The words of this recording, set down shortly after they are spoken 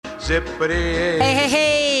Zippity.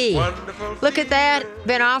 Hey. Wonderful. Look at that.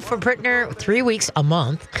 Been off for Prittner 3 weeks, a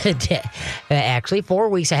month. Actually, 4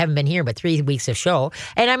 weeks I haven't been here, but 3 weeks of show.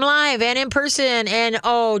 And I'm live and in person. And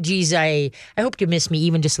oh, geez, I hope you missed me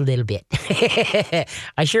even just a little bit.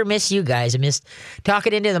 I sure miss you guys. I missed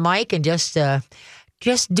talking into the mic and just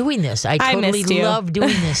doing this. I totally love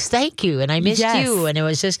doing this. Thank you. And I missed you. And it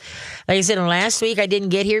was just, like I said, last week I didn't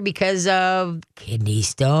get here because of kidney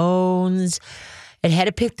stones. It had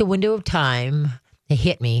to pick the window of time. It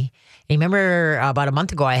hit me. And remember about a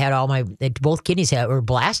month ago, I had both kidneys were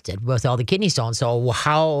blasted with all the kidney stones. So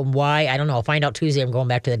why, I don't know. I'll find out Tuesday. I'm going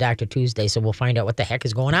back to the doctor Tuesday, so we'll find out what the heck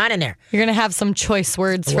is going on in there. You're going to have some choice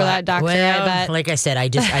words for that doctor, well, I bet. Like I said, I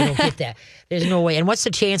don't get that. There's no way. And what's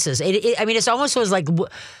the chances? It's almost was like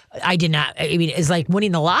it's like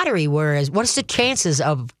winning the lottery, whereas what's the chances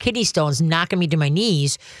of kidney stones knocking me to my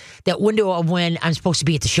knees that window of when I'm supposed to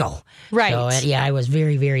be at the show? Right. So, I was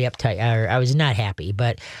very, very uptight. I was not happy,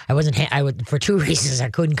 but I wasn't, for two reasons. I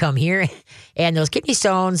couldn't come here. And those kidney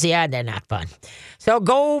stones, they're not fun. So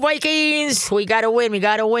go Vikings. We got to win. We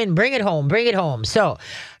got to win. Bring it home. Bring it home. So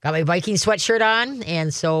got my Viking sweatshirt on.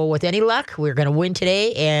 And so with any luck, we're going to win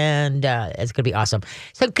today. And it's going to be awesome.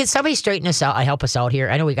 So could somebody straighten us out? Help us out here.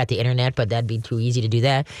 I know we got the internet, but that'd be too easy to do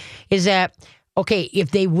that. Is that, okay,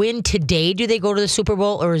 if they win today, do they go to the Super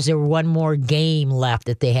Bowl? Or is there one more game left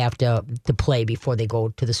that they have to play before they go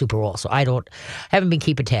to the Super Bowl? So haven't been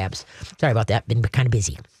keeping tabs. Sorry about that. Been kind of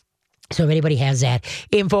busy. So if anybody has that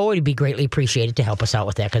info, it would be greatly appreciated to help us out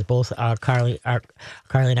with that, because both Carly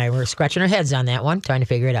and I were scratching our heads on that one, trying to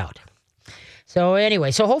figure it out. So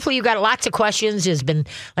anyway, hopefully you got lots of questions. It's been,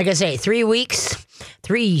 like I say, 3 weeks,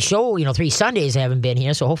 3 Sundays I haven't been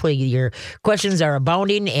here. So hopefully your questions are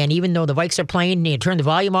abounding. And even though the Vikes are playing, you turn the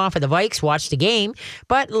volume off of the Vikes, watch the game,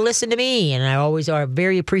 but listen to me. And I always are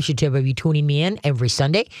very appreciative of you tuning me in every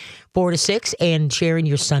Sunday, 4 to 6, and sharing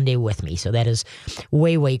your Sunday with me. So that is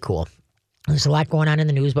way, way cool. There's a lot going on in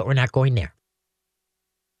the news, but we're not going there.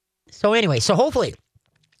 So anyway, hopefully,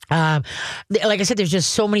 like I said, there's just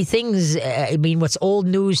so many things. What's old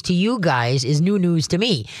news to you guys is new news to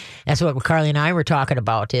me. That's what Carly and I were talking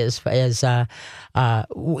about. It's been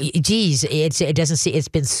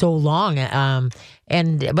so long.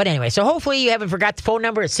 But anyway, so hopefully you haven't forgot the phone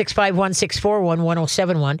number. It's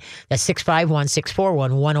 651-641-1071. That's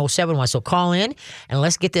 651-641-1071. So call in and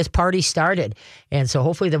let's get this party started. And so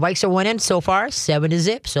hopefully the Vikes are winning so far,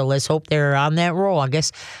 7-0. So let's hope they're on that roll. I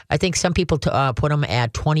think some people put them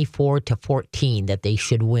at 24-14 that they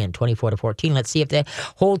should win, 24-14. Let's see if that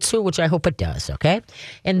holds true, which I hope it does. Okay,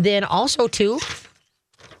 and then also too.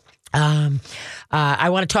 I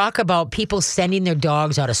want to talk about people sending their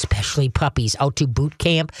dogs out, especially puppies, out to boot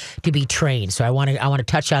camp to be trained. So I want to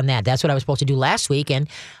touch on that. That's what I was supposed to do last week, and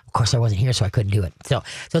of course I wasn't here, so I couldn't do it. So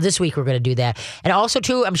this week we're going to do that. And also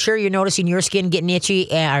too, I'm sure you're noticing your skin getting itchy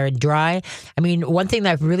or dry. One thing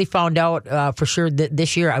that I've really found out for sure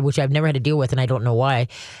this year, which I've never had to deal with, and I don't know why,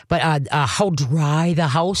 but how dry the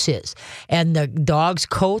house is. And the dogs'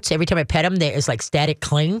 coats, every time I pet them, it's like static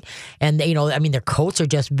cling. And their coats are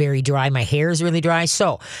just very dry. My hair is really dry.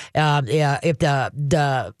 So if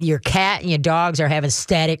your cat and your dogs are having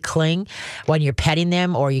static cling when you're petting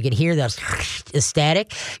them, or you can hear the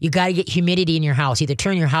static, you got to get humidity in your house. Either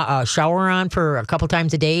turn your shower on for a couple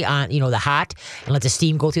times a day on the hot and let the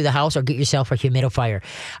steam go through the house, or get yourself a humidifier.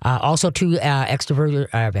 Also, too,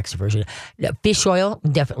 extroversion, fish oil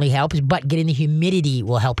definitely helps, but getting the humidity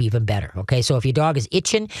will help even better. Okay, so if your dog is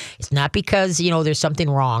itching, it's not because there's something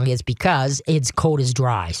wrong. It's because its coat is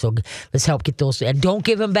dry. So let's help get those. And don't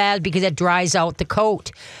give them baths because it dries out the coat.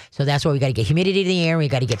 So that's why we got to get humidity in the air. We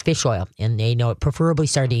got to get fish oil, and preferably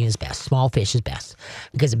sardine is best. Small fish is best,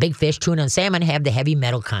 because the big fish, tuna and salmon, have the heavy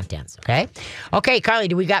metal contents. Okay, Carly,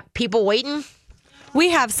 do we got people waiting?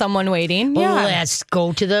 We have someone waiting. Yeah. Well, let's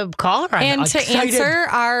go to the caller. And to answer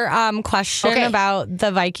our question about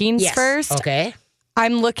the Vikings first. Okay.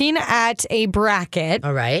 I'm looking at a bracket.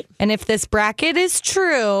 All right. And if this bracket is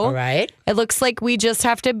true, all right, it looks like we just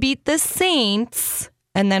have to beat the Saints,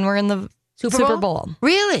 and then we're in the Super Bowl.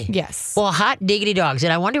 Really? Yes. Well, hot diggity dogs.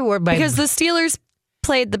 And I wonder where because the Steelers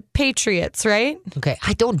played the Patriots, right? Okay.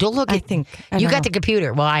 Don't look at... I think. You got the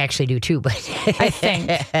computer. Well, I actually do too, but... I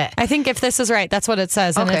think if this is right, that's what it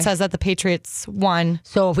says. And it says that the Patriots won.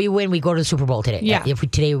 So if we win, we go to the Super Bowl today. Yeah.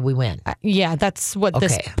 Today we win. Yeah, that's what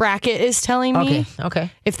this bracket is telling me. Okay.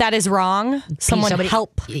 If that is wrong, somebody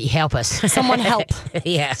help. Help us. Someone help.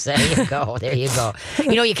 Yes, there you go. There you go.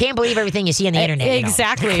 You can't believe everything you see on the internet.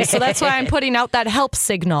 Exactly. So that's why I'm putting out that help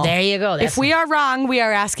signal. There you go. If we are wrong, we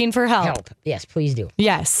are asking for help. Yes, please do.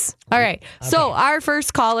 Yes. All right. Okay. So our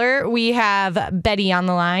first caller, we have Betty on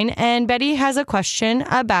the line, and Betty has a question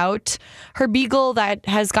about her beagle that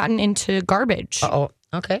has gotten into garbage. Uh-oh.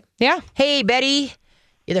 Okay. Yeah. Hey, Betty.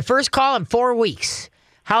 You're the first call in 4 weeks.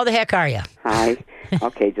 How the heck are you? Hi.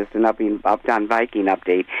 Okay, just an up-down Viking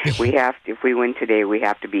update. If we win today, we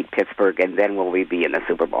have to beat Pittsburgh, and then will we be in the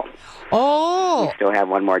Super Bowl? Oh. We still have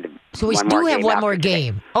one more. So we do have one more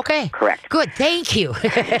game. Okay. Correct. Good. Thank you.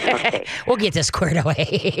 Okay. We'll get this squared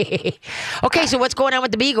away. Okay, so what's going on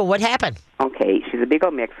with the beagle? What happened? Okay, she's a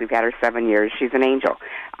Beagle mix. We've had her 7 years. She's an angel.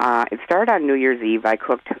 It started on New Year's Eve. I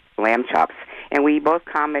cooked lamb chops, and we both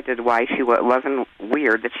commented why she wasn't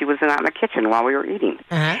weird that she was not in the kitchen while we were eating.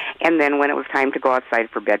 Uh-huh. And then when it was time to go outside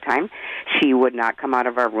for bedtime, she would not come out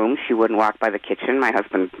of our room. She wouldn't walk by the kitchen. My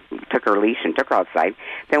husband took her leash and took her outside.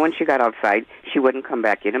 Then when she got outside, she wouldn't come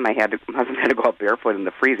back in, and my husband had to go out barefoot in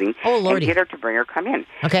the freezing and get her to bring her come in.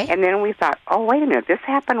 Okay. And then we thought, oh, wait a minute, this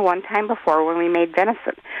happened one time before when we made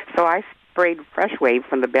venison. So I sprayed Fresh Wave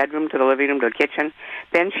from the bedroom to the living room to the kitchen.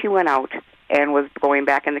 Then she went out and was going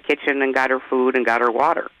back in the kitchen and got her food and got her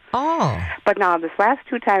water. Oh. But now, this last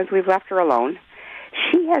 2 times we've left her alone,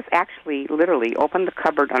 she has actually literally opened the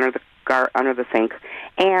cupboard under the sink,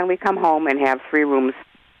 and we come home and have 3 rooms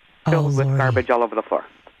filled with garbage all over the floor.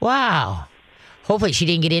 Wow. Hopefully she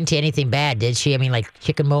didn't get into anything bad, did she? I mean, like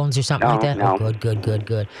chicken bones or something like that? No. Oh, good. You're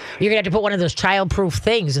going to have to put one of those child-proof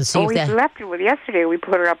things and see if that... We left her with yesterday. We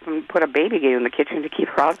put her up and put a baby gate in the kitchen to keep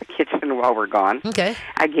her out of the kitchen while we're gone. Okay.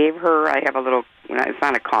 I have a little, it's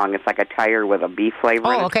not a Kong, it's like a tire with a beef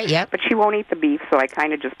flavor in it. Oh, okay, yeah. But she won't eat the beef, so I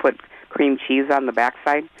kind of just put cream cheese on the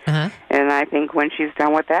backside. Uh-huh. And I think when she's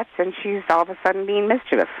done with that, then she's all of a sudden being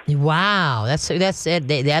mischievous. Wow, that's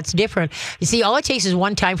different. You see, all it takes is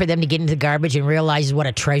one time for them to get into the garbage and realize what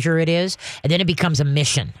a treasure it is, and then it becomes a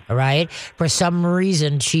mission. All right. For some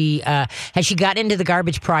reason, has she gotten into the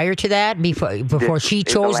garbage prior to that? Before she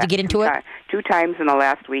chose to get into it? 2 times in the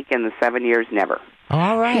last week, in the 7 years, never.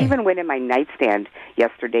 All right. She even went in my nightstand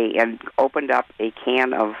yesterday and opened up a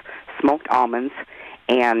can of smoked almonds.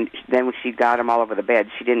 And then when she got them all over the bed,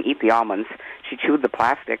 she didn't eat the almonds. She chewed the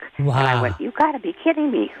plastic. Wow. And I went, you got to be kidding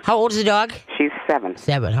me. How old is the dog? She's 7.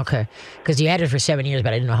 7, okay. Because you had her for 7 years,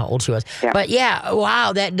 but I didn't know how old she was. Yeah. But yeah,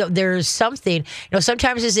 wow, there's something.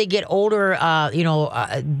 Sometimes as they get older,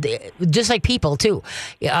 just like people too.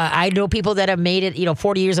 I know people that have made it,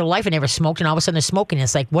 40 years of life and never smoked, and all of a sudden they're smoking.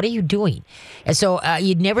 It's like, what are you doing? And so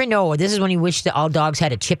you'd never know. This is when you wish that all dogs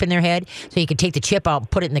had a chip in their head, so you could take the chip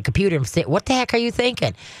out, put it in the computer, and say, what the heck are you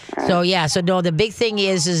thinking? So no, the big thing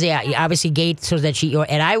is obviously gate so that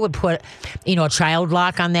and I would put, a child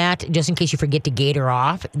lock on that just in case you forget to gate her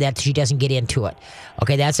off, that she doesn't get into it.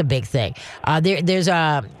 Okay, that's a big thing. There's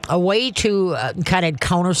a way to kind of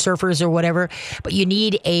counter surfers or whatever, but you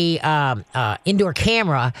need a indoor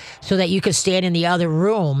camera so that you can stand in the other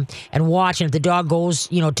room and watch. And if the dog goes,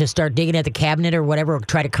 to start digging at the cabinet or whatever, or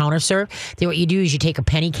try to counter surf, then what you do is you take a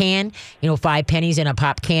penny can, 5 pennies in a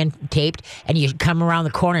pop can taped, and you come around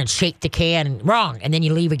the corner and shake the can, wrong, and then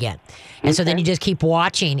you leave again. And so then you just keep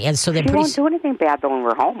watching, and so they're She won't do anything bad, though, when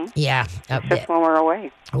we're home. Yeah. Just when we're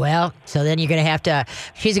away. Well, so then you're going to have to...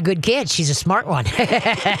 She's a good kid. She's a smart one.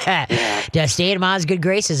 Just stay in Mom's good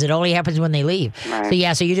graces. It only happens when they leave.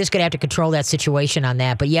 Right. So you're just going to have to control that situation on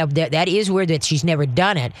that. But yeah, that is weird that she's never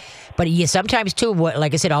done it. But sometimes, too,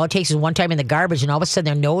 like I said, all it takes is one time in the garbage, and all of a sudden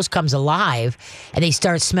their nose comes alive, and they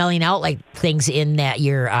start smelling out like things in that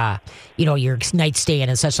your nightstand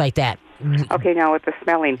and such like that. Okay, now with the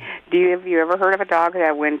smelling, have you ever heard of a dog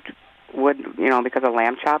that would, because of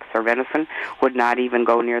lamb chops or venison, would not even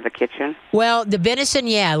go near the kitchen? Well, the venison,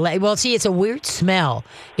 yeah. Well, see, it's a weird smell,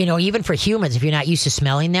 even for humans if you're not used to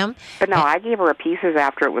smelling them. But no, I gave her pieces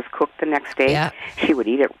after it was cooked the next day. Yeah. She would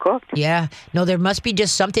eat it cooked. Yeah. No, there must be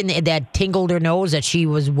just something that tingled her nose that she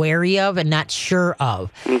was wary of and not sure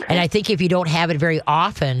of. Okay. And I think if you don't have it very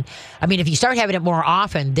often, if you start having it more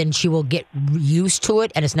often, then she will get used to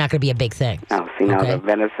it, and it's not going to be a big thing. Oh, see, now the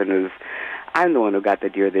venison is... I'm the one who got the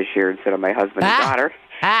deer this year instead of my husband and daughter.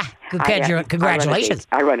 Congratulations.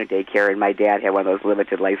 I run a daycare, and my dad had one of those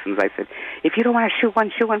limited licenses. I said, if you don't want to shoot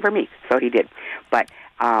one for me. So he did. But,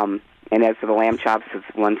 and as for the lamb chops, it's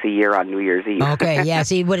once a year on New Year's Eve. Okay, yeah.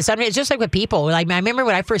 See, it's just like with people. Like I remember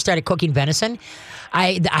when I first started cooking venison,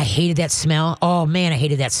 I hated that smell. Oh, man, I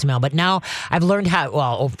hated that smell. But now I've learned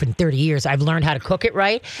for 30 years, I've learned how to cook it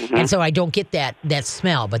right. Mm-hmm. And so I don't get that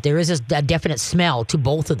smell. But there is a definite smell to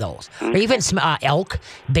both of those. Mm-hmm. Or even elk,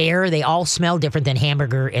 bear, they all smell different than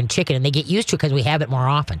hamburger and chicken. And they get used to it because we have it more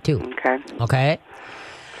often, too. Okay. Okay?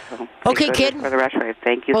 So Okay, thank kid. goodness for the rest of it.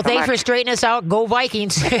 Thank you Well, so thanks much. for straightening us out. Go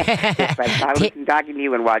Vikings. I was talking to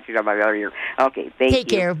you and watching on my other ear. Okay, thank you. Take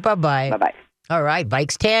care. Bye-bye. Bye-bye. All right,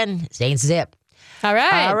 Vikes 10, Saints zip. All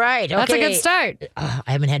right. All right, That's a okay. good start. I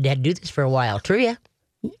haven't had to do this for a while. Trivia.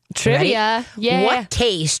 Trivia. Yeah. What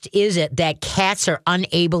taste is it that cats are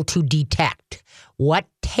unable to detect? What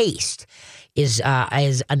taste is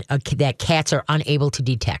that cats are unable to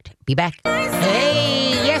detect? Be back.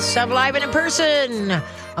 Hey, yes, I'm live and in person.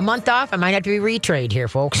 A month off. I might have to be retrained here,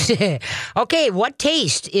 folks. Okay, what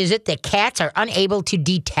taste is it that cats are unable to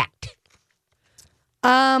detect?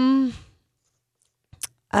 I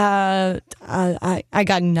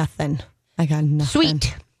got nothing.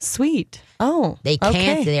 Sweet. Sweet. Oh. They can't.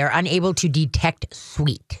 Okay. They are unable to detect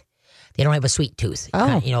sweet. They don't have a sweet tooth.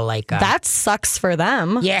 Oh. That sucks for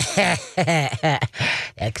them. Yeah,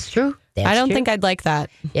 that's true. I don't true. think I'd like that.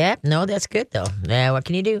 Yeah, no, that's good though. Yeah, what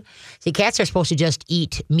can you do? See, cats are supposed to just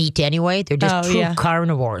eat meat anyway. They're just true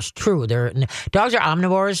carnivores. True, dogs are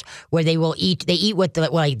omnivores where they will eat. They eat with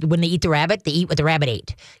when they eat the rabbit, they eat what the rabbit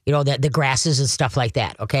ate. You know, the grasses and stuff like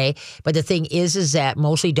that. Okay, but the thing is that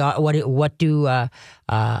mostly what do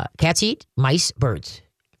cats eat? Mice, birds.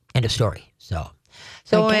 End of story.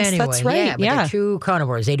 So I guess anyway, that's right. But they're true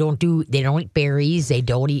carnivores. They don't eat berries. They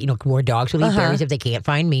don't eat, where dogs will eat berries if they can't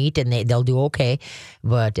find meat, and they'll do okay.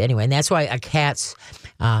 But anyway, and that's why a cat's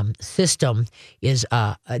system is,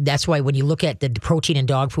 that's why when you look at the protein in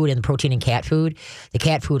dog food and the protein in cat food, the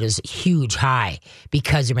cat food is huge high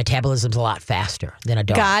because their metabolism's a lot faster than a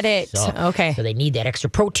dog. Got it. So, okay. So they need that extra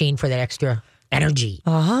protein for that extra energy.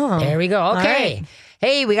 Oh. There we go. Okay. Right.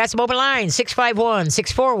 Hey, we got some open lines,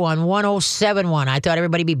 651-641-1071. I thought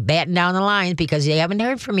everybody be batting down the lines because they haven't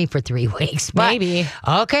heard from me for 3 weeks. But, Maybe.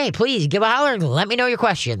 Okay, please give a holler and let me know your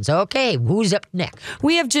questions. Okay, who's up next?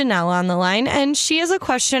 We have Janelle on the line, and she has a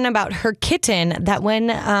question about her kitten, that when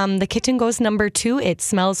the kitten goes number 2, it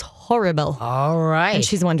smells horrible. All right. And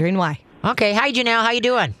she's wondering why. Okay, hi, Janelle. How you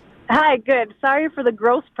doing? Hi, good. Sorry for the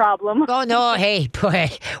gross problem. Oh, no, hey, boy,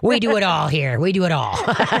 we do it all here. We do it all.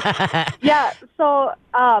 Yeah, so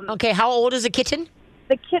Okay, how old is the kitten?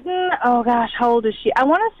 the kitten, oh gosh, how old is she? I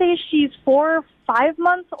want to say she's 4 or 5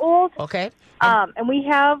 months old. Okay. And we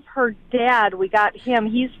have her dad. We got him.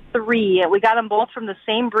 He's 3. And we got them both from the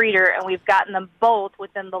same breeder, and we've gotten them both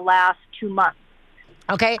within the last 2 months.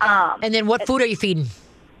 Okay. And then what food are you feeding?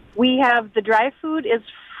 We have the dry food is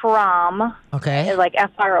from, Okay. like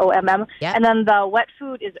FROMM. Yeah. And then the wet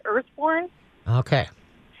food is Earthborn. Okay.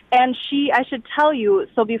 And I should tell you,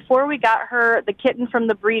 so before we got her, the kitten from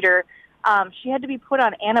the breeder, she had to be put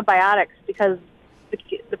on antibiotics because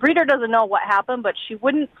the breeder doesn't know what happened, but she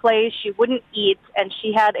wouldn't play, she wouldn't eat, and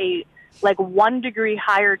she had a 1 degree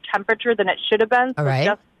higher temperature than it should have been. So All right.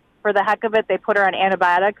 just for the heck of it, they put her on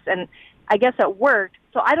antibiotics, and I guess it worked.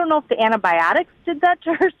 So I don't know if the antibiotics did that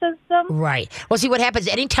to her system. Right. Well, see, what happens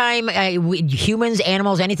anytime humans,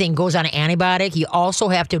 animals, anything goes on an antibiotic, you also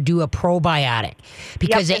have to do a probiotic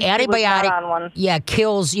because Yep, the and she was not antibiotic, on one.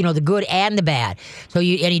 kills the good and the bad. So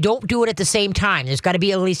you don't do it at the same time. There's got to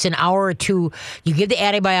be at least an hour or two. You give the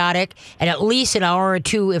antibiotic, and at least an hour or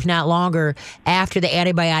two, if not longer, after the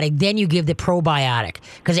antibiotic, then you give the probiotic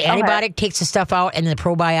because the antibiotic takes the stuff out, and the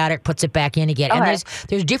probiotic puts it back in again. And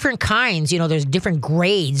there's different kinds. There's different grades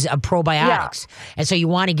of probiotics. And so you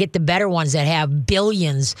want to get the better ones that have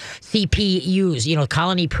billions CPUs,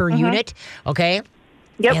 colony per unit. Okay.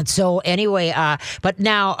 Yep. And so anyway, but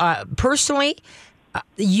now personally,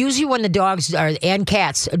 usually when the dogs and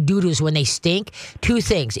cats doo-doos when they stink, 2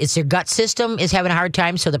 things. It's their gut system is having a hard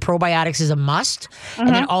time, so the probiotics is a must. And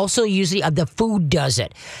then also usually the food does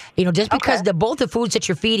it. Just because both the foods that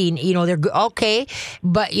you're feeding, they're okay,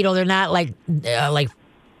 but they're not like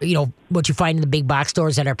what you find in the big box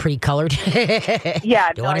stores that are pretty colored.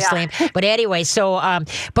 Yeah, Don't want to slam. But anyway, so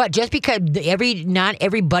but just because not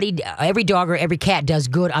everybody, every dog or every cat does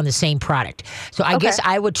good on the same product. So I guess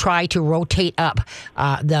I would try to rotate up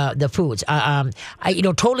the foods.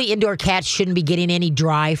 Totally indoor cats shouldn't be getting any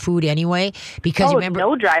dry food anyway because remember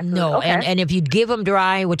no dry food. No, Okay. and if you give them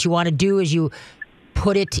dry, what you want to do is you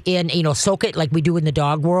put it in, soak it like we do in the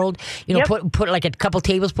dog world. Put like a couple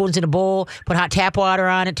tablespoons in a bowl, put hot tap water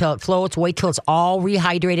on it till it floats, wait till it's all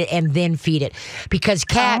rehydrated, and then feed it. Because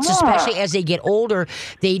cats, especially as they get older,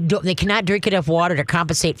 they cannot drink enough water to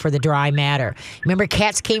compensate for the dry matter. Remember,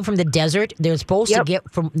 cats came from the desert. They're supposed to get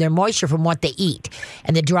from their moisture from what they eat.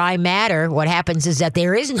 And the dry matter, what happens is that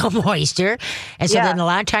there is no moisture. And so then a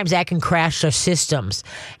lot of times that can crash their systems.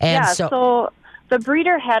 And so the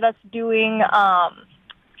breeder had us doing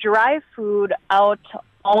dry food out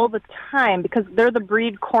all the time because they're the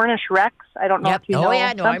breed Cornish Rex. I don't know if you know. Oh,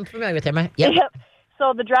 yeah, no, I'm familiar with them. Yep.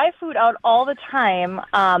 So the dry food out all the time,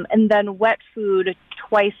 and then wet food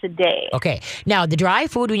twice a day. Okay. Now, the dry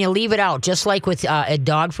food, when you leave it out, just like with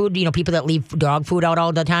dog food, people that leave dog food out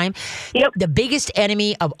all the time. Yep. The biggest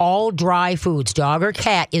enemy of all dry foods, dog or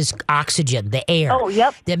cat, is oxygen, the air. Oh,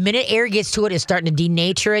 yep. The minute air gets to it, it's starting to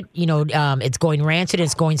denature it. It's going rancid,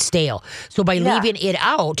 it's going stale. So by leaving it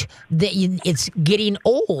out, it's getting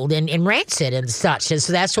old and rancid and such. And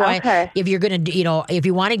so that's why if you're going to, if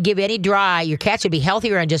you want to give any dry, your cat should be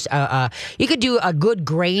healthier and just, you could do a good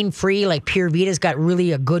grain-free, like Pure Vita's got really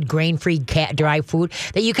a good grain-free cat dry food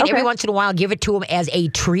that you can every once in a while give it to them as a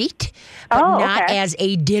treat, but not as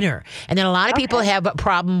a dinner. And then a lot of people have a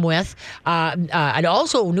problem with, and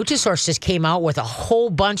also Nutrisource just came out with a whole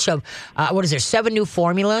bunch of, 7 new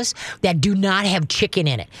formulas that do not have chicken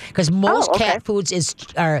in it. Because most cat foods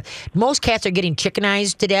most cats are getting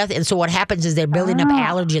chickenized to death. And so what happens is they're building up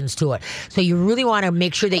allergens to it. So you really want to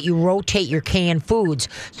make sure that you rotate your canned foods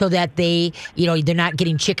so that they're not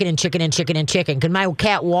getting chicken and chicken and chicken and chicken. Because my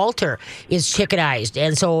cat Walter is chickenized.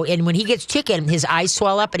 And when he gets chicken, his eyes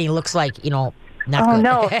swell up and he looks like, not good.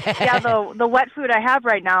 No. Yeah, the wet food I have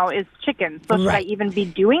right now is chicken. So should I even be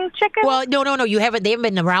doing chicken? Well, no. They haven't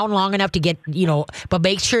been around long enough to get, but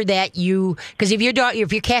make sure that because if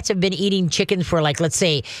your cats have been eating chicken for let's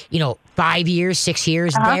say, 5 years, 6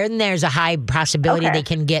 years, then there's a high possibility they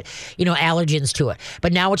can get, allergens to it.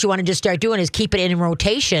 But now what you want to just start doing is keep it in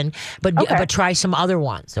rotation, but try some other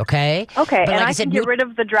ones, okay? Okay, but and I can get rid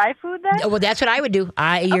of the dry food then? Well, that's what I would do.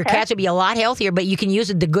 Your cats would be a lot healthier, but you can use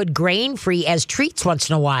the good grain-free as treats once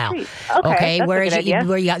in a while. Okay, that's whereas a good idea.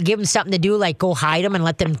 where you give them something to do, like go hide them and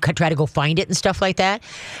let them try to go find it and stuff like that.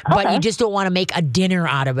 But you just don't want to make a dinner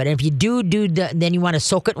out of it. And if you do then you want to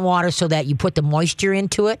soak it in water so that you put the moisture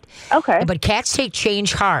into it. Okay. But cats take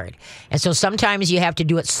change hard, and so sometimes you have to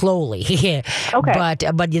do it slowly. But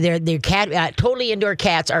their cat totally indoor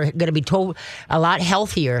cats are going to be a lot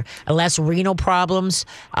healthier, less renal problems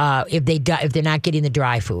if they're not getting the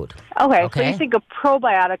dry food. Okay, so you think a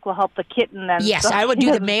probiotic will help the kitten then? Yes, I would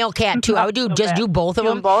do the male cat too. I would do both of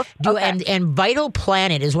them. Both? And Vital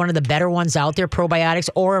Planet is one of the better ones out there, probiotics,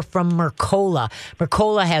 or from Mercola.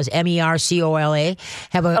 Mercola has MERCOLA,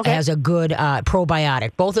 has a good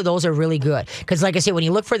probiotic. Both of those are really good because, like I said, when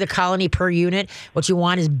you look for the colony per unit, what you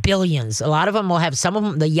want is billions. A lot of them will have some of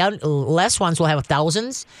them. The less ones will have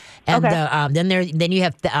thousands, and then you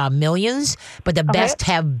have millions, but the best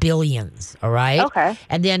have billions. All right. Okay.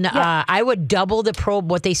 And then I would double the probe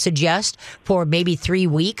what they suggest for maybe 3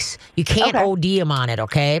 weeks. You can't OD them on it,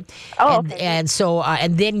 okay? And so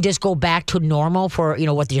and then just go back to normal for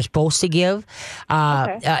what you're supposed to give.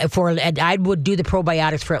 And I would do the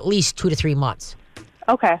probiotics for at least 2 to 3 months.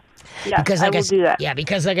 Okay. Yeah, I will do that. Yeah,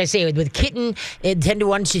 because like I say, with kitten, 10 to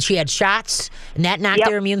 1, she had shots, and that knocked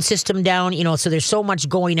their immune system down. So there's so much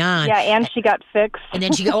going on. Yeah, and she got fixed. And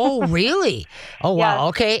then oh, really? Oh, wow.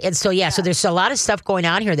 Okay. And so, so there's a lot of stuff going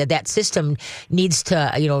on here that system needs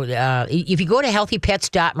to, if you go to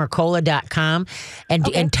healthypets.mercola.com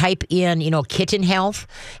and type in, kitten health,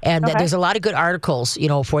 and there's a lot of good articles,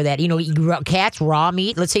 for that. Cats, raw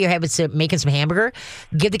meat. Let's say you're making some hamburger.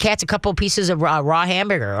 Give the cats a couple pieces of raw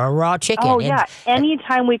hamburger or raw chicken. Oh, yeah.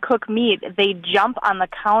 Anytime we cook meat, they jump on the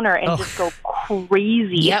counter and just go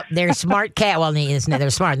crazy. Yep. They're smart cat. Well, they're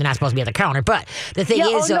smart. They're not supposed to be at the counter. But the thing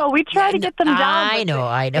is... we try to get them down. I know.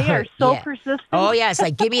 They are so persistent. Oh, yeah. It's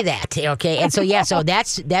like, give me that. Okay. And so, so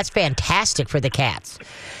that's fantastic for the cats.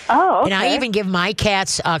 Oh, okay. And I even give my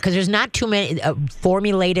cats, because there's not too many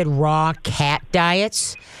formulated raw cat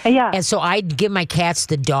diets. Yeah. And so I give my cats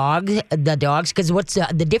the dogs, because what's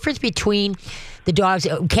the difference between the dogs?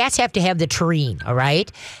 Cats have to have the tureen, all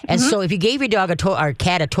right? And so if you gave your dog or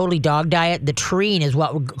cat a totally dog diet, the tureen is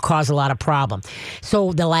what would cause a lot of problem.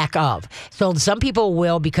 So the lack of. So some people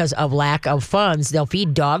will, because of lack of funds, they'll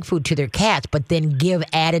feed dog food to their cats, but then give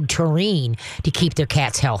added tureen to keep their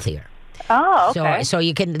cats healthier. Oh, okay. So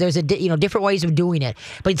you can. There's different ways of doing it.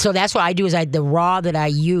 But so that's what I do is the raw that I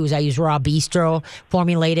use raw bistro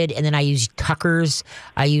formulated, and then I use Tucker's.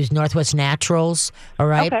 I use Northwest Naturals. All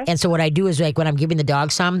right. Okay. And so what I do is when I'm giving the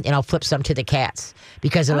dog some, and I'll flip some to the cats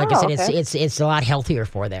because, like I said, it's a lot healthier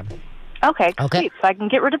for them. Okay, great. So I can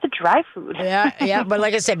get rid of the dry food. Yeah. But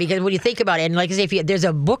like I said, because when you think about it, and like I say, there's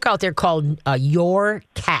a book out there called Your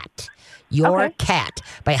Cat. Your Okay. Cat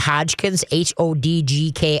by Hodgkins, Hodgkins,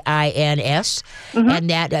 and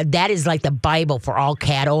that is like the Bible for all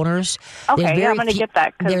cat owners. Okay, There's yeah, I'm gonna get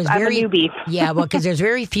that because I'm a newbie. Yeah, well, because there's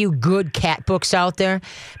very few good cat books out there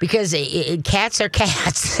because cats are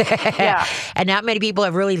cats. Yeah. And not many people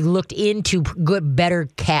have really looked into better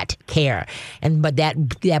cat care. But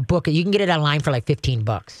that book, you can get it online for like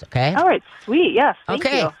 $15. Okay. All right, sweet. Yes. Thank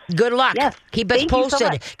Okay. you. Good luck. Yes. Keep us Thank you so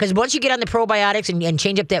posted. much. Because once you get on the probiotics and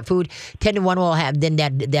change up that food, 10 to 1 will have, then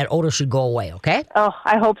that odor should go away. Okay. Oh,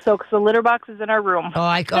 I hope so because the litter box is in our room.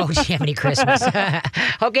 Jiminy Christmas.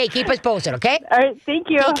 Okay. Keep us posted. Okay. All right. Thank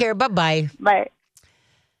you. Take care. Bye bye. Bye.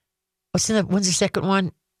 When's the second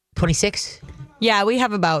one? 26? Yeah, we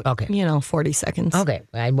have about, Okay. 40 seconds. Okay.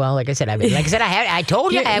 Well, like I said, I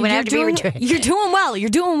told you I'm going to have to be retrained. You're doing well. You're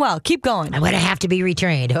doing well. Keep going. I'm going to have to be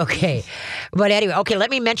retrained. Okay. But anyway, let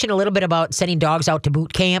me mention a little bit about sending dogs out to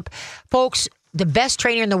boot camp. Folks, the best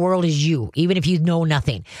trainer in the world is you, even if you know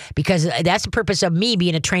nothing, because that's the purpose of me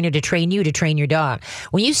being a trainer, to train you to train your dog.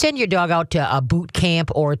 When you send your dog out to a boot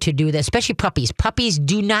camp or to do that, especially puppies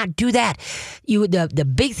do not do that. The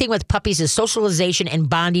big thing with puppies is socialization and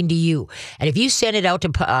bonding to you. And if you send it out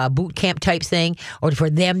to a boot camp type thing or for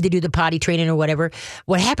them to do the potty training or whatever,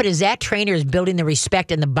 what happened is that trainer is building the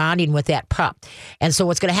respect and the bonding with that pup. And so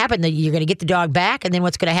what's going to happen, you're going to get the dog back, and then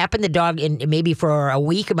what's going to happen, the dog, maybe for a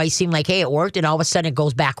week, it might seem like, hey, it worked, and all of a sudden it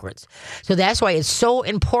goes backwards. So that's why it's so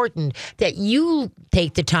important that you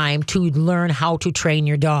take the time to learn how to train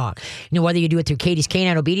your dog. Whether you do it through Katie's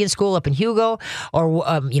Canine Obedience School up in Hugo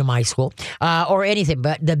or, my school, or anything.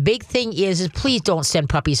 But the big thing is please don't send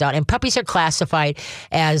puppies out. And puppies are classified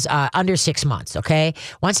as under 6 months, okay?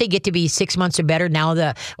 Once they get to be 6 months or better, now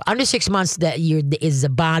the under 6 months is the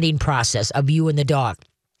bonding process of you and the dog.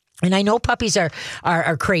 And I know puppies are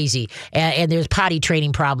crazy, and there's potty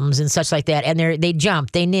training problems and such like that. And they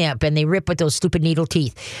jump, they nip, and they rip with those stupid needle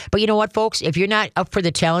teeth. But you know what, folks? If you're not up for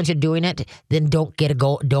the challenge of doing it, then don't get a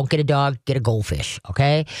dog, get a goldfish,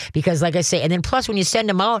 okay? Because like I say, and then plus when you send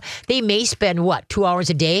them out, they may spend 2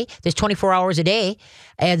 hours a day? There's 24 hours a day.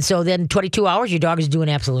 And so then 22 hours, your dog is doing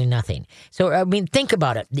absolutely nothing. So, think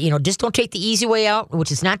about it. Just don't take the easy way out,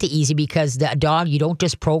 which is not the easy, because the dog, you don't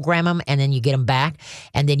just program them and then you get them back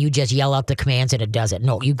and then you just yell out the commands and it does it.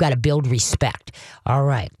 No, you've got to build respect. All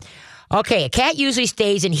right. Okay, a cat usually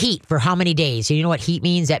stays in heat for how many days? You know what heat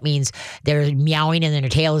means? That means they're meowing and then their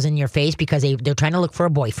tail is in your face because they're trying to look for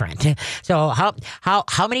a boyfriend. So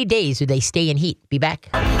how many days do they stay in heat? Be back.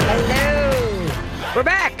 Hello. We're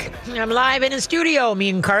back. I'm live in the studio. Me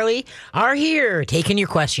and Carly are here taking your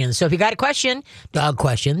questions. So if you got a question, dog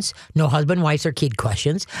questions, no husband, wife, or kid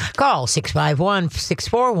questions, call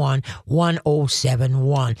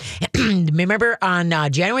 651-641-1071. Remember, on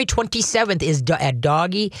January 27th is at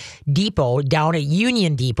Doggy Depot down at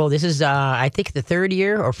Union Depot. This is, I think, the third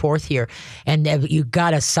year or fourth year. And you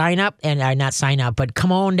got to sign up, and not sign up, but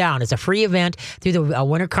come on down. It's a free event through the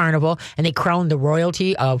Winter Carnival, and they crown the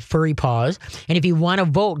royalty of Furry Paws. And if you want to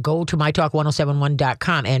vote, go to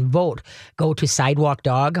mytalk1071.com and vote. Go to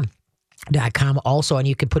sidewalkdog.com also, and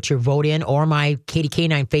you can put your vote in, or my Katie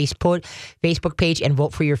K9 Facebook page, and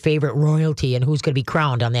vote for your favorite royalty and who's going to be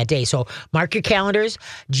crowned on that day. So mark your calendars,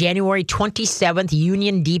 January 27th,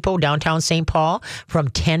 Union Depot, downtown St. Paul, from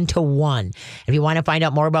 10 to 1. If you want to find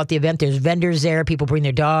out more about the event, there's vendors there. People bring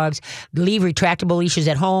their dogs. Leave retractable leashes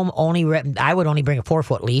at home. I would only bring a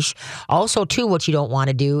 4-foot leash. Also, too, what you don't want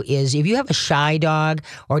to do is, if you have a shy dog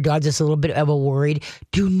or a dog that's a little bit of a worried,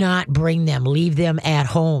 do not bring them. Leave them at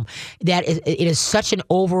home. It is such an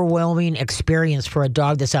overwhelming experience for a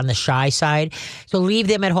dog that's on the shy side. So leave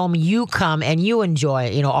them at home. You come and you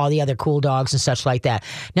enjoy, all the other cool dogs and such like that.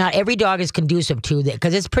 Not every dog is conducive to that,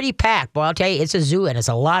 because it's pretty packed. Well, I'll tell you, it's a zoo and it's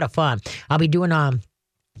a lot of fun. I'll be doing a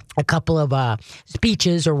couple of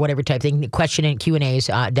speeches or whatever type thing, question and Q&As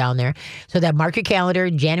down there. So that mark your calendar,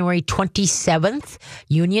 January 27th,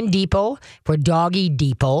 Union Depot for Doggy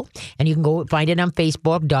Depot. And you can go find it on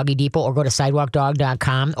Facebook, Doggy Depot, or go to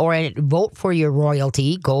sidewalkdog.com, or vote for your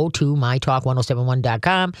royalty. Go to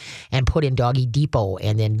mytalk1071.com and put in Doggy Depot,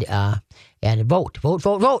 and then and vote. All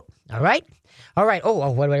right? All right.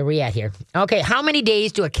 Oh, where are we at here? Okay, how many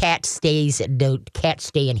days do cats stay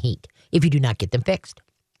in heat if you do not get them fixed?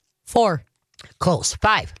 4. Close.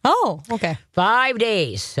 5. Oh, okay. 5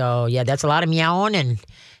 days. So yeah, that's a lot of meowing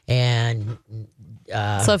and.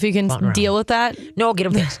 So if you can deal with that, no, get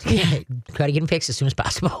them fixed. Try to get them fixed as soon as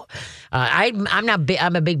possible. I'm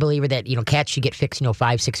a big believer that cats should get fixed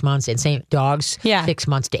 5-6 months, and same dogs 6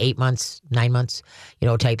 months to 8 months, 9 months,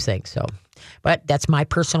 type thing. So, but that's my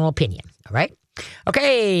personal opinion. All right.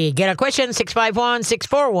 Okay, get a question,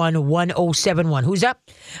 651-641-1071. Who's up?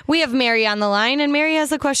 We have Mary on the line, and Mary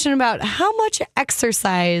has a question about how much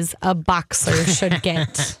exercise a boxer should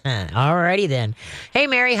get. Alrighty then. Hey,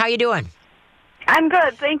 Mary, how you doing? I'm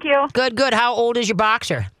good, thank you. Good, good. How old is your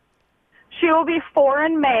boxer? She will be 4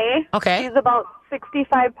 in May. Okay. She's about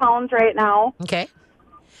 65 pounds right now. Okay.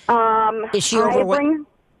 Is she overweight?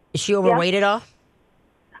 Is she overweight at all?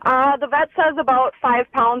 The vet says about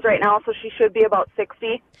 5 pounds right now, so she should be about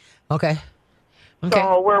 60. Okay.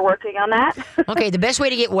 So we're working on that. Okay, the best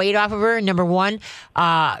way to get weight off of her, number one,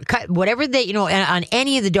 cut whatever they, on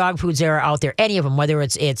any of the dog foods that are out there, any of them, whether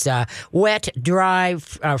it's wet, dry,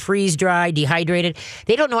 freeze dry, dehydrated,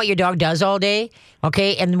 they don't know what your dog does all day.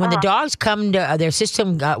 Okay, and when the dogs come to their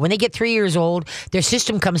system, when they get 3 years old, their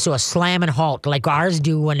system comes to a slam and halt, like ours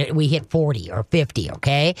do when we hit 40 or 50.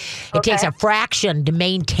 Okay, it takes a fraction to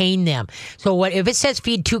maintain them. So if it says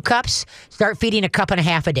feed 2 cups, start feeding 1.5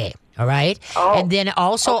 cups a day. All right. And then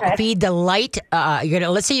also feed the light.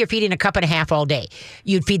 Let's say you're feeding 1.5 cups all day.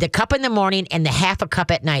 You'd feed the cup in the morning and the 1/2 cup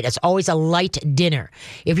at night. It's always a light dinner.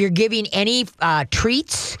 If you're giving any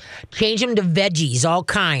treats, change them to veggies, all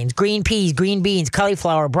kinds, green peas, green beans,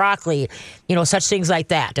 cauliflower, broccoli, such things like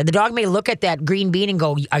that. And the dog may look at that green bean and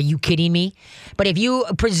go, "Are you kidding me?" But if you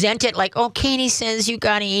present it like, "Oh, Katie says you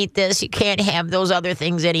got to eat this. You can't have those other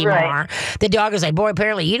things anymore." Right. The dog is like, "Boy,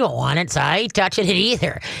 apparently you don't want it, so I ain't touching it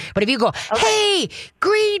either." But if you go, "Hey,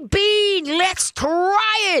 green bean, let's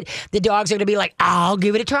try it," the dogs are going to be like, "I'll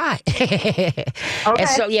give it a try." And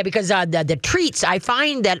so, because the treats, I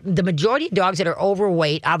find that the majority of dogs that are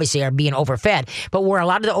overweight, obviously, are being overfed, but where a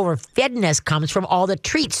lot of the overfedness comes from all the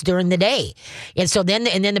treats during the day. And so then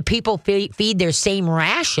the people feed their same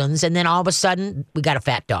rations, and then all of a sudden, we got a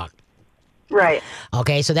fat dog. Right.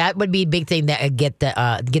 Okay, so that would be a big thing that get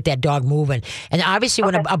that dog moving. And obviously,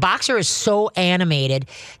 when a boxer is so animated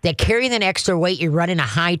that carrying that extra weight, you're running a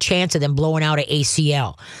high chance of them blowing out an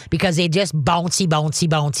ACL because they just bouncy, bouncy,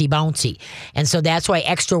 bouncy, bouncy. And so that's why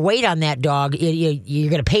extra weight on that dog, you're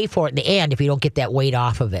going to pay for it in the end if you don't get that weight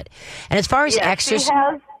off of it. And as far as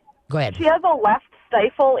exercise, go ahead. She has a left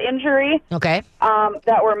stifle injury. Okay.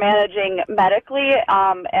 That we're managing medically,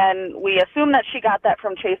 and we assume that she got that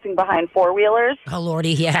from chasing behind 4-wheelers. Oh,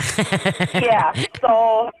 Lordy, yeah. Yeah,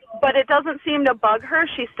 so, but it doesn't seem to bug her.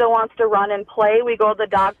 She still wants to run and play. We go to the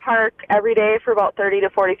dog park every day for about 30 to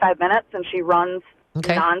 45 minutes, and she runs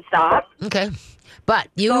nonstop. Okay. But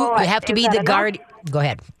you have to be the guard. Go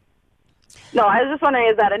ahead. No, I was just wondering,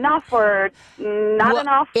 is that enough or not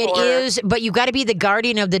enough? It is, but you got to be the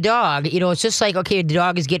guardian of the dog. It's just like, okay, the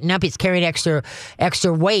dog is getting up, it's carrying extra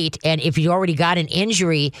weight, and if you already got an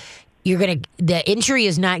injury, the injury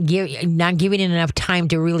is not giving it enough time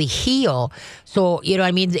to really heal. So,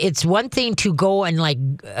 it's one thing to go and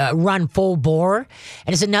run full bore,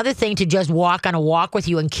 and it's another thing to just walk on a walk with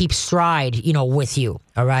you and keep stride, with you.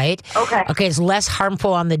 All right? Okay, it's less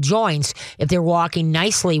harmful on the joints if they're walking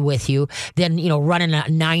nicely with you than, running a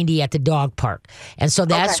 90 at the dog park. And so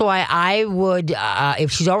that's why I would,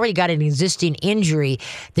 if she's already got an existing injury,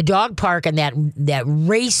 the dog park and that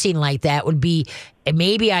racing like that would be,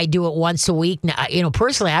 maybe I do it once a week. Now,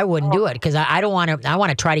 personally, I wouldn't do it because I don't want to. I want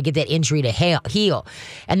to try to get that injury to heal.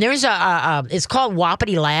 And there's it's called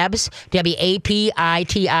Wapiti Labs,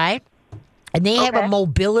 WAPITI. And they have a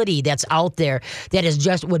mobility that's out there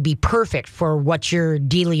that would be perfect for what you're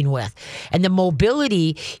dealing with. And the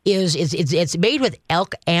mobility it's made with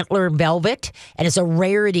elk antler velvet, and it's a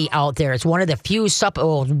rarity out there. It's one of the few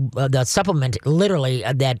the supplement literally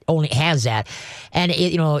that only has that. And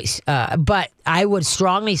but I would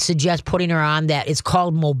strongly suggest putting her on that. It's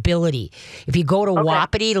called Mobility. If you go to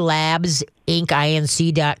Wapiti Labs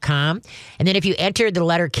Inc.com, and then if you enter the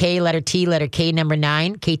letter K, letter T, letter K, number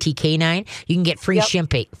 9, KTK9, you can get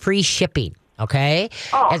free shipping. Okay.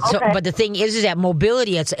 But the thing is that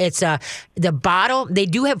Mobility, it's the bottle. They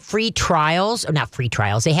do have free trials, or not free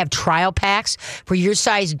trials. They have trial packs for your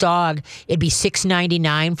size dog. It'd be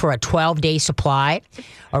 $6.99 for a 12-day supply.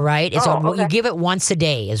 All right. You give it once a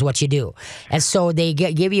day is what you do, and so they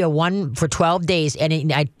give you one for 12 days.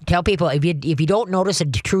 And I tell people if you don't notice a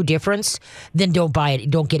true difference, then don't buy it.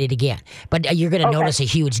 Don't get it again. But you're going to notice a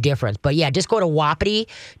huge difference. But yeah, just go to Wapiti,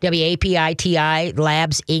 WAPITI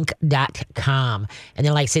Labs Inc.com. KTK9.com. And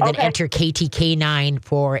then, like I said, then enter KTK9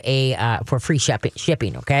 for free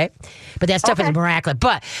shipping, okay? But that stuff is miraculous.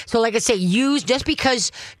 But, so like I say, use, just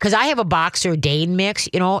because I have a Boxer Dane mix,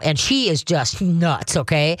 and she is just nuts,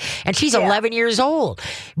 okay? And she's 11 years old.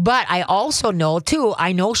 But I also know, too,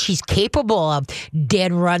 I know she's capable of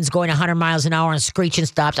dead runs going 100 miles an hour and screeching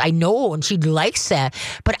stops. I know, and she likes that.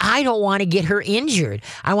 But I don't want to get her injured.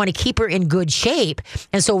 I want to keep her in good shape.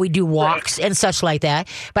 And so we do walks and such like that.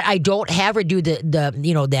 But I don't have her do the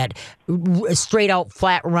that straight out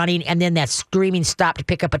flat running and then that screaming stop to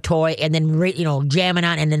pick up a toy and then jamming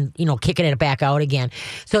on and then kicking it back out again.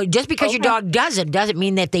 So just because your dog doesn't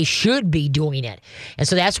mean that they should be doing it. And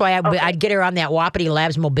so that's why I'd get her on that Wapiti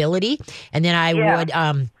Labs mobility, and then I would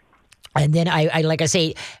and then I like I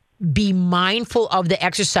say, be mindful of the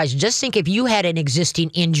exercise. Just think, if you had an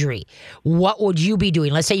existing injury, what would you be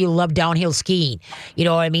doing? Let's say you love downhill skiing. You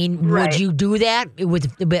know what I mean? Right. Would you do that?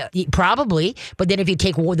 Probably. But then if you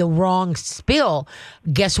take the wrong spill,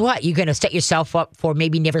 guess what? You're going to set yourself up for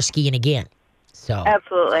maybe never skiing again. So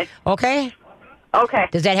Absolutely. Okay? Okay.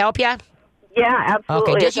 Does that help you? Yeah,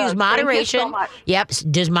 absolutely. Okay, just use moderation. Thank you so much. Yep,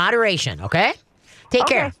 just moderation, okay? Take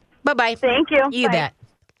care. Bye-bye. Thank you. You Bye. bet.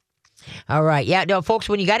 All right. Yeah, no, folks,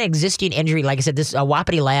 when you got an existing injury, like I said, this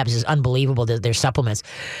Wapiti Labs is unbelievable. Their supplements.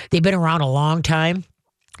 They've been around a long time.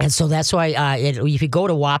 And so that's why if you go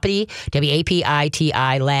to Wapiti, Wapiti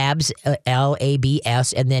Labs,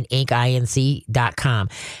 LABS, and then Inc.com.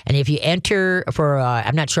 And if you enter for,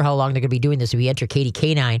 I'm not sure how long they're going to be doing this. If you enter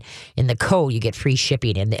KDK9 in the code, you get free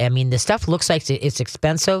shipping. And I mean, the stuff looks like it's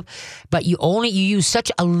expensive, but you use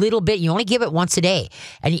such a little bit. You only give it once a day.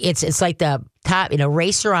 And it's like the top, an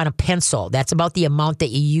eraser on a pencil. That's about the amount that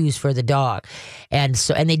you use for the dog. And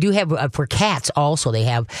they do have for cats also. They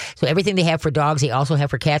have, so everything they have for dogs, they also have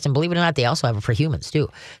for cats. And believe it or not, they also have it for humans too.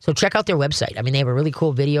 So check out their website. I mean, they have a really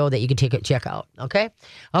cool video that you can check out. Okay,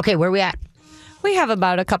 where are we at? We have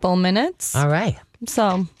about a couple minutes. All right.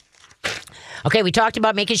 So. Okay, we talked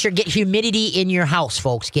about making sure get humidity in your house,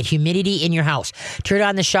 folks. Get humidity in your house. Turn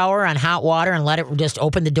on the shower on hot water and let it just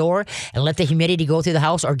open the door and let the humidity go through the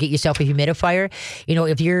house, or get yourself a humidifier.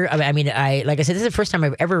 If you're, like I said, this is the first time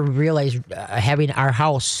I've ever realized having our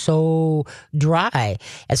house so dry.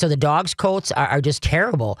 And so the dog's coats are just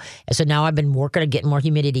terrible. And so now I've been working on getting more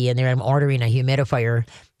humidity in there. I'm ordering a humidifier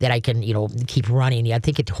that I can, keep running. I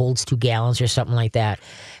think it holds 2 gallons or something like that.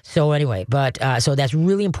 So anyway, so that's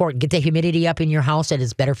really important. Get the humidity up in your house. That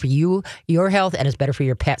is better for you, your health, and it's better for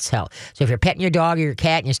your pet's health. So if you're petting your dog or your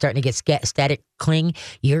cat and you're starting to get static cling,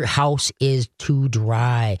 your house is too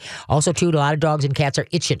dry. Also, too, a lot of dogs and cats are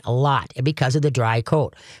itching a lot because of the dry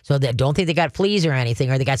coat. So don't think they got fleas or anything,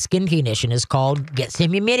 or they got skin condition. It's called get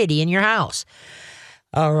some humidity in your house.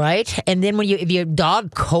 All right. And then if your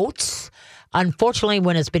dog coats, unfortunately,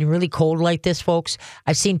 when it's been really cold like this, folks,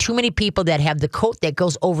 I've seen too many people that have the coat that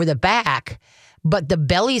goes over the back, but the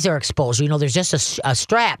bellies are exposed. There's just a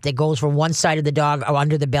strap that goes from one side of the dog or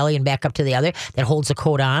under the belly and back up to the other that holds the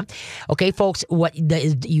coat on. Okay, folks, what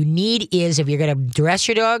you need is, if you're going to dress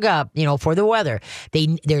your dog up, for the weather,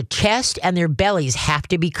 their chest and their bellies have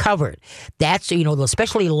to be covered. That's,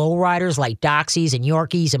 especially low riders like Dachshunds and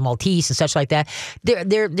Yorkies and Maltese and such like that.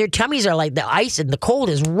 Their tummies are like the ice, and the cold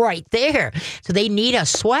is right there. So they need a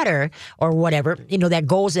sweater or whatever,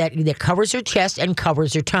 that covers their chest and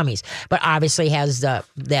covers their tummies. But obviously has that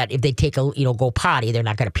if they take go potty, they're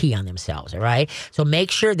not going to pee on themselves. All right. So make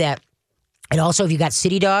sure that. And also, if you got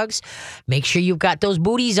city dogs, make sure you've got those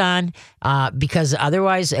booties on, because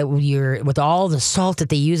otherwise, with all the salt that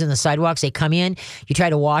they use on the sidewalks, they come in, you try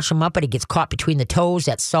to wash them up, but it gets caught between the toes,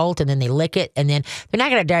 that salt, and then they lick it, and then they're not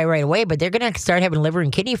going to die right away, but they're going to start having liver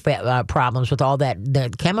and kidney problems with all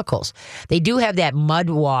the chemicals. They do have that mud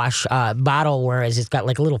wash bottle, whereas it's got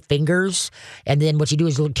like little fingers, and then what you do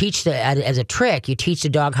is as a trick, you teach the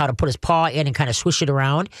dog how to put his paw in and kind of swish it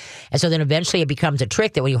around, and so then eventually it becomes a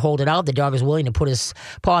trick that when you hold it out, the dog is willing to put his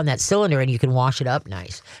paw in that cylinder and you can wash it up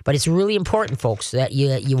nice. But it's really important, folks, that you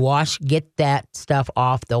get that stuff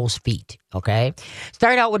off those feet. Okay,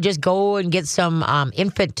 start out with just go and get some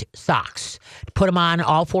infant socks. Put them on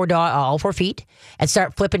all four feet and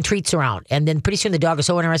start flipping treats around. And then pretty soon the dog is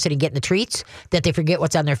so interested in getting the treats that they forget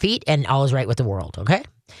what's on their feet, and all is right with the world. Okay.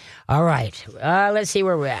 All right. Let's see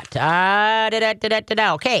where we're at.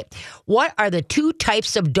 Okay. What are the 2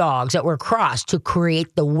 types of dogs that were crossed to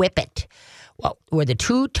create the Whippet? Well, were the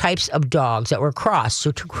 2 types of dogs that were crossed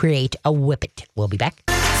to create a Whippet? We'll be back.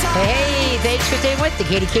 Hey, thanks for staying with the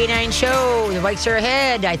KDK9 show. The Vikes are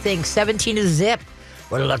ahead, I think, 17-0.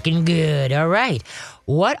 We're looking good. All right.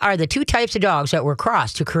 What are the 2 types of dogs that were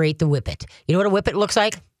crossed to create the Whippet? You know what a Whippet looks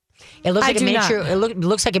like? It looks I like a do miniature. not. It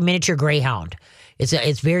looks like a miniature greyhound.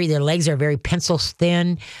 It's very. Their legs are very pencil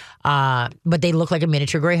thin, but they look like a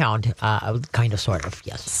miniature greyhound, kind of, sort of.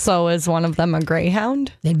 Yes. So is one of them a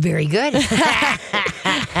greyhound? They're very good.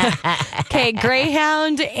 Okay,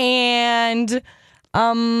 greyhound and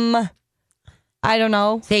I don't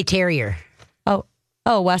know. Say terrier.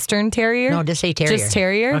 Oh, Western Terrier? No, just say terrier. Just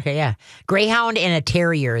terrier? Okay, yeah. Greyhound and a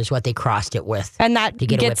terrier is what they crossed it with. And that to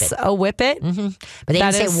get gets a whippet. Mm-hmm. But they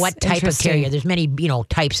That didn't is say what type of interesting. terrier. There's many,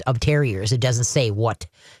 types of terriers. It doesn't say what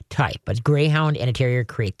type. But greyhound and a terrier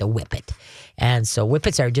create the whippet. And so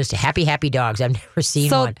whippets are just happy, happy dogs. I've never seen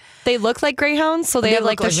So one. they look like greyhounds? So they have look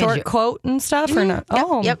like the like short miniature- coat and stuff or not? Yep,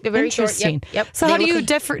 Oh, yep, they're very short. Yep, interesting. yep. So They how do look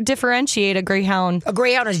you differentiate a greyhound? A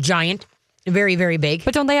greyhound is giant, very, very big.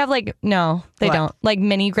 But don't they have no, they What? don't. Like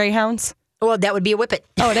mini greyhounds? Well, that would be a whippet.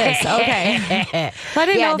 Oh, it is. Okay. I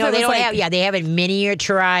didn't know if no, it they was don't like, have. Yeah, they haven't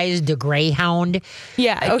miniaturized the greyhound.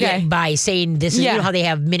 Yeah, okay. By saying this is Yeah. how they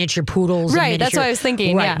have miniature poodles. Right, and that's what I was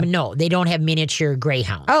thinking, Right, yeah. but no, they don't have miniature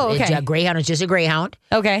greyhounds. Oh, okay. A greyhound is just a greyhound.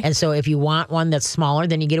 Okay. And so if you want one that's smaller,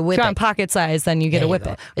 then you get a If whippet. you're on pocket size, then you get There a you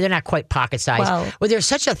whippet. go. But they're not quite pocket size. Wow. Well, they're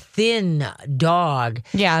such a thin dog.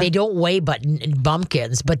 Yeah. They don't weigh but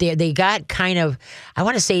bumpkins, but they got kind of, I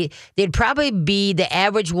want to say, they'd probably be the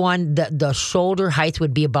average one, the shoulder height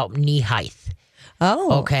would be about knee height.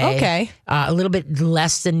 Oh, Okay. okay. A little bit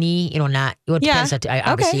less than knee, not. Well, it Yeah. depends.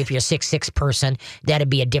 Obviously, Okay. if you're a 6'6" person, that'd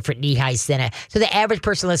be a different knee height than so the average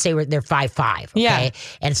person, let's say they're 5'5". Okay. Yeah.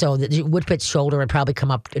 And so the whippet's shoulder would probably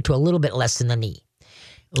come up to a little bit less than the knee. A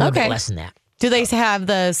little Okay. bit less than that. Do they have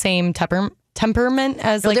the same temperament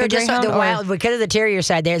as like they're a just greyhound? the or- wild because of the terrier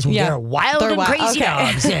side. Yeah. They're wild They're and wild. crazy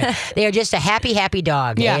Okay. dogs. They are just a happy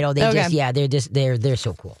dog. Yeah. They Okay. they're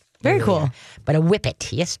so cool. Very They really cool. are. But a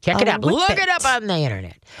whippet, yes, check it A up. Look whippet. it up on the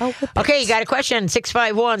internet. A whippet. Okay, you got a question?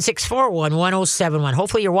 651-641-1071.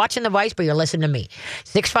 Hopefully you're watching the Vice, but you're listening to me.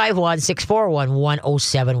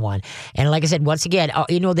 651-641-1071. And like I said, once again,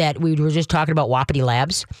 you know that we were just talking about Wapiti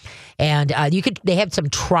Labs. And they have some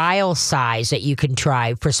trial size that you can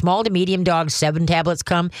try. For small to medium dogs, 7 tablets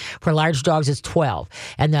come. For large dogs, it's 12.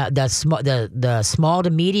 And the small to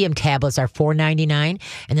medium tablets are $4.99,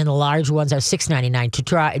 and then the large ones are $6.99 to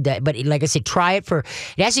try. But like I said, try it it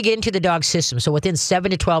has to get into the dog system. So within 7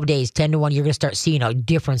 to 12 days, 10 to 1, you're going to start seeing a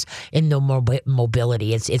difference in the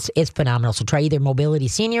mobility. It's phenomenal. So try either Mobility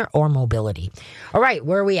Senior or Mobility. All right,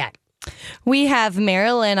 where are we at? We have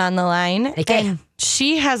Marilyn on the line. Okay. And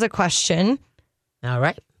she has a question All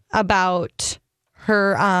right. about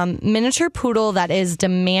her miniature poodle that is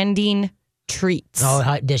demanding treats.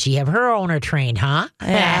 Oh, does she have her owner trained, huh?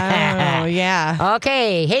 Oh, yeah.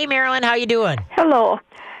 Okay. Hey, Marilyn, how you doing? Hello.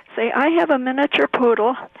 Say, I have a miniature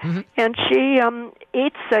poodle, and she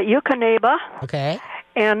eats eucaneba, Okay.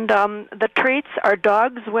 and the treats are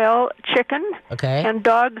Dog's Well chicken Okay. and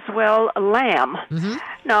Dog's Well lamb.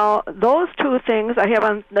 Now, those two things I have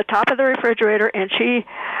on the top of the refrigerator, and she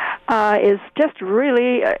is just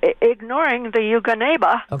really ignoring the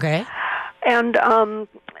eucaneba. Okay. And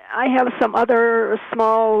I have some other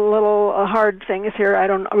small little hard things here. I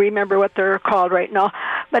don't remember what they're called right now.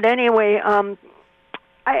 But anyway,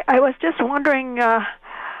 I was just wondering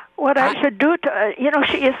what I should do to,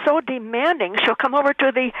 she is so demanding. She'll come over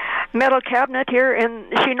to the metal cabinet here, and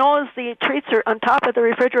she knows the treats are on top of the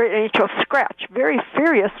refrigerator, and she'll scratch very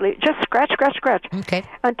furiously, just scratch, scratch, scratch, Okay.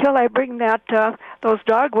 until I bring those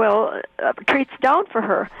Dogwell treats down for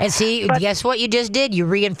her. And see, But- guess what you just did? You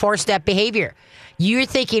reinforced that behavior. You're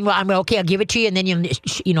thinking, well, I'll give it to you, and then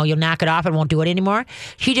you'll knock it off and won't do it anymore.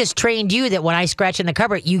 She just trained you that when I scratch in the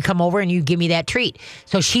cupboard, you come over and you give me that treat.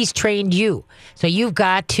 So she's trained you. So you've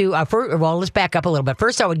got to. Let's back up a little bit.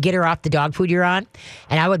 First, I would get her off the dog food you're on,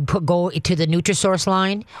 and I would go to the Nutrisource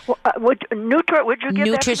line. Well, would you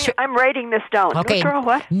give that to me? I'm writing this down. Okay. Nutri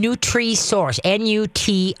what? Nutrisource.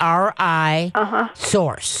 N-U-T-R-I.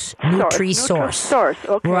 Source. Nutrisource. Source.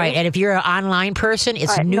 Okay. Right, and if you're an online person,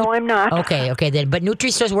 it's No, I'm not. Okay, then. But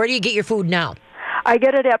Nutrisource, where do you get your food now? I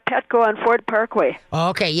get it at Petco on Ford Parkway.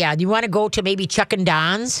 Okay, yeah. You want to go to maybe Chuck and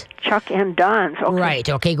Don's? Chuck and Don's. Okay. Right,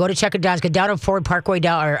 okay. Go to Chuck and Don's. Go down on Ford Parkway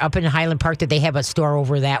or up in Highland Park that they have a store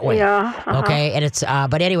over that way. Yeah. Okay, and it's,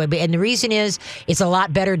 but anyway, and the reason is it's a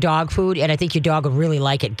lot better dog food, and I think your dog would really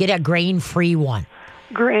like it. Get a grain-free one.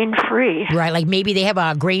 Grain-free. Right, like maybe they have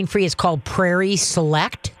a grain-free, it's called Prairie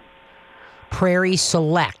Select. Prairie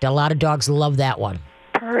Select. A lot of dogs love that one.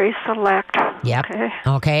 Very Select. Yep.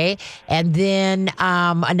 Okay. And then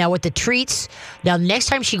now with the treats, now next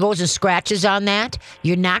time she goes and scratches on that,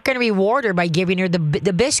 you're not going to reward her by giving her the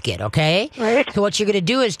biscuit, okay? Right. So what you're going to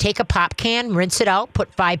do is take a pop can, rinse it out,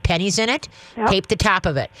 put 5 pennies in it, tape the top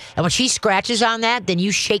of it. And when she scratches on that, then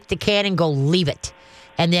you shake the can and go leave it.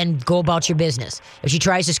 And then go about your business. If she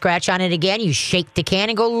tries to scratch on it again, you shake the can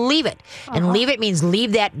and go leave it. And leave it means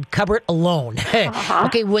leave that cupboard alone.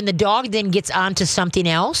 Okay, when the dog then gets onto something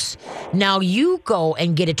else, now you go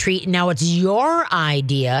and get a treat. Now it's your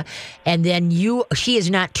idea. And then she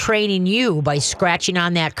is not training you by scratching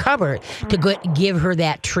on that cupboard to give her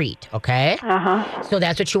that treat. Okay? So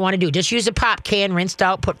that's what you want to do. Just use a pop can, rinsed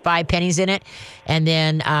out, put 5 pennies in it, and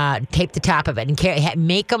then tape the top of it. And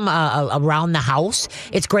make them around the house.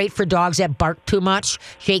 It's great for dogs that bark too much.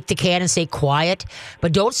 Shake the can and say quiet.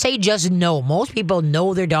 But don't say just no. Most people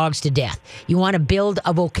know their dogs to death. You want to build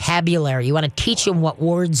a vocabulary. You want to teach them what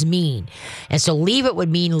words mean. And so leave it would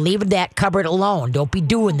mean leave that cupboard alone. Don't be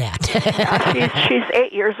doing that. She's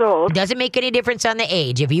 8 years old. It doesn't make any difference on the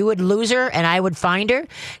age. If you would lose her and I would find her,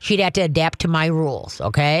 she'd have to adapt to my rules,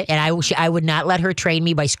 okay? And I would not let her train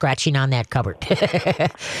me by scratching on that cupboard.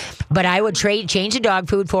 But I would change the dog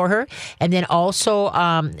food for her. And then also,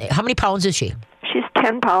 how many pounds is she? She's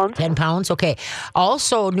 10 pounds. 10 pounds, okay.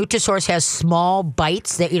 Also, Nutrisource has small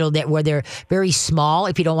bites that where they're very small.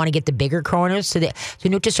 If you don't want to get the bigger corners, so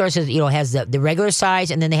Nutrisource has the regular size,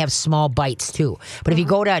 and then they have small bites too. But if you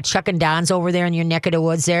go to Chuck and Don's over there in your neck of the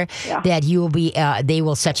woods, that you will be, they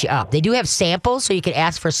will set you up. They do have samples, so you can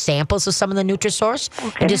ask for samples of some of the Nutrisource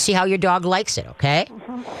and just see how your dog likes it. Okay,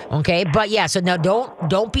 okay. But yeah, so now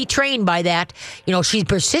don't be trained by that. She's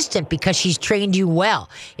persistent because she's trained you well.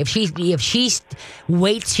 If she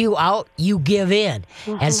waits you out, you give in.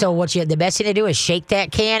 And so the best thing to do is shake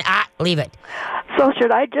that can, leave it. So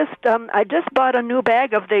should I just bought a new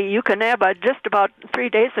bag of the Eucanaba just about 3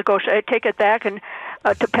 days ago. Should I take it back and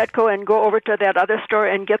to Petco and go over to that other store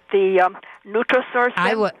and get the Nutrisource?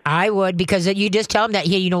 I would, because you just tell them that,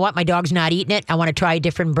 hey, you know what, my dog's not eating it. I want to try a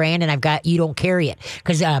different brand, and you don't carry it,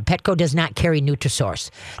 because Petco does not carry Nutrisource.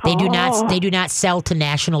 They do not sell to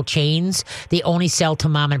national chains. They only sell to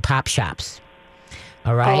mom and pop shops.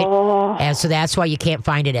 All right, and so that's why you can't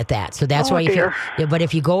find it at that. So that's why but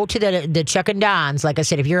if you go to the Chuck and Don's, like I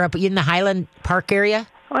said, if you're up in the Highland Park area.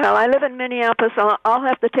 Well, I live in Minneapolis. I'll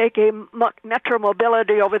have to take a Metro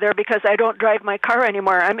Mobility over there because I don't drive my car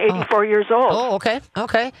anymore. I'm 84 years old. Oh,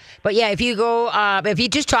 okay. But yeah, if you go, if you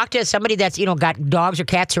just talk to somebody that's got dogs or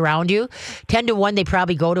cats around you, 10 to 1, they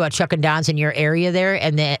probably go to a Chuck and Don's in your area there,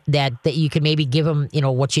 and that you can maybe give them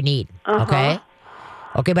what you need. Okay.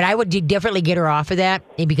 Okay, but I would definitely get her off of that,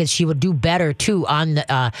 because she would do better too on the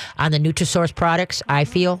Nutrisource products. I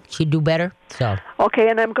feel she'd do better. So okay,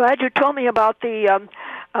 and I'm glad you told me about the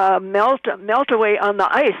melt away on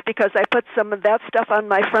the ice, because I put some of that stuff on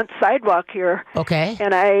my front sidewalk here. Okay,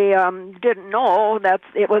 and I didn't know that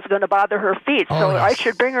it was going to bother her feet, so yes. I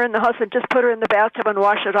should bring her in the house and just put her in the bathtub and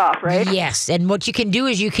wash it off, right? Yes, and what you can do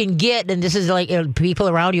is you can get, and this is like people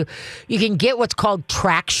around you, you can get what's called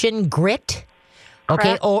Traction Grit.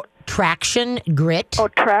 Okay, or Traction Grit. Oh,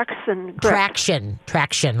 Traction Grit.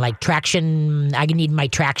 Traction, like traction. I need my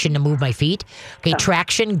traction to move my feet. Okay,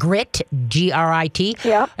 Traction Grit, Grit.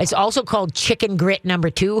 Yeah. It's also called Chicken Grit number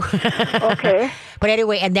 2. Okay. But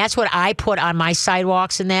anyway, and that's what I put on my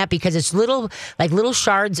sidewalks and that, because it's little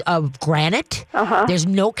shards of granite. There's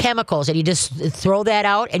no chemicals, and you just throw that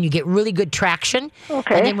out, and you get really good traction.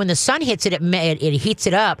 Okay. And then when the sun hits it, it heats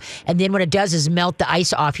it up, and then what it does is melt the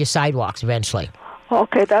ice off your sidewalks eventually.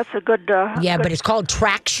 Okay, that's a good... but it's called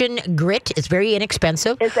Traction Grit. It's very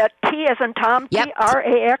inexpensive. Is that T as in Tom? Yep.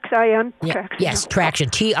 Traxin? Yeah. Yes, Traction.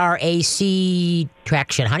 TRAC,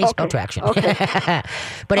 Traction. How do you spell Traction? Okay.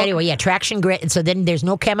 But anyway, Traction Grit. And so then there's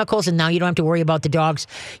no chemicals, and now you don't have to worry about the dogs,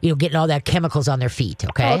 getting all that chemicals on their feet,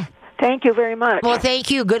 okay? Thank you very much. Well, thank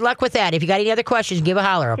you. Good luck with that. If you got any other questions, give a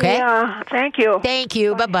holler, okay? Yeah, thank you. Thank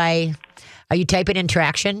you. Bye-bye. Are you typing in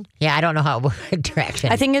traction? Yeah, I don't know how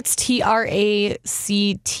traction. I think it's TRACTION.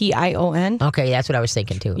 Okay, that's what I was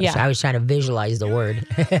thinking too. Yeah. So I was trying to visualize the word.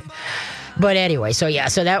 But anyway, so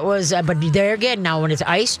that was, but there again, now when it's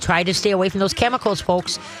ice, try to stay away from those chemicals,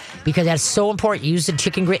 folks, because that's so important. Use the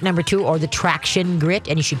Chicken Grit number 2 or the Traction Grit,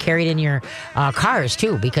 and you should carry it in your cars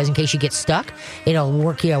too, because in case you get stuck, it'll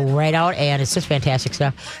work you right out, and it's just fantastic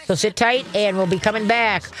stuff. So sit tight, and we'll be coming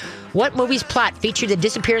back. What movie's plot featured the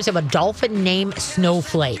disappearance of a dolphin named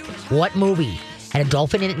Snowflake? What movie had a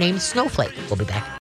dolphin in it named Snowflake? We'll be back.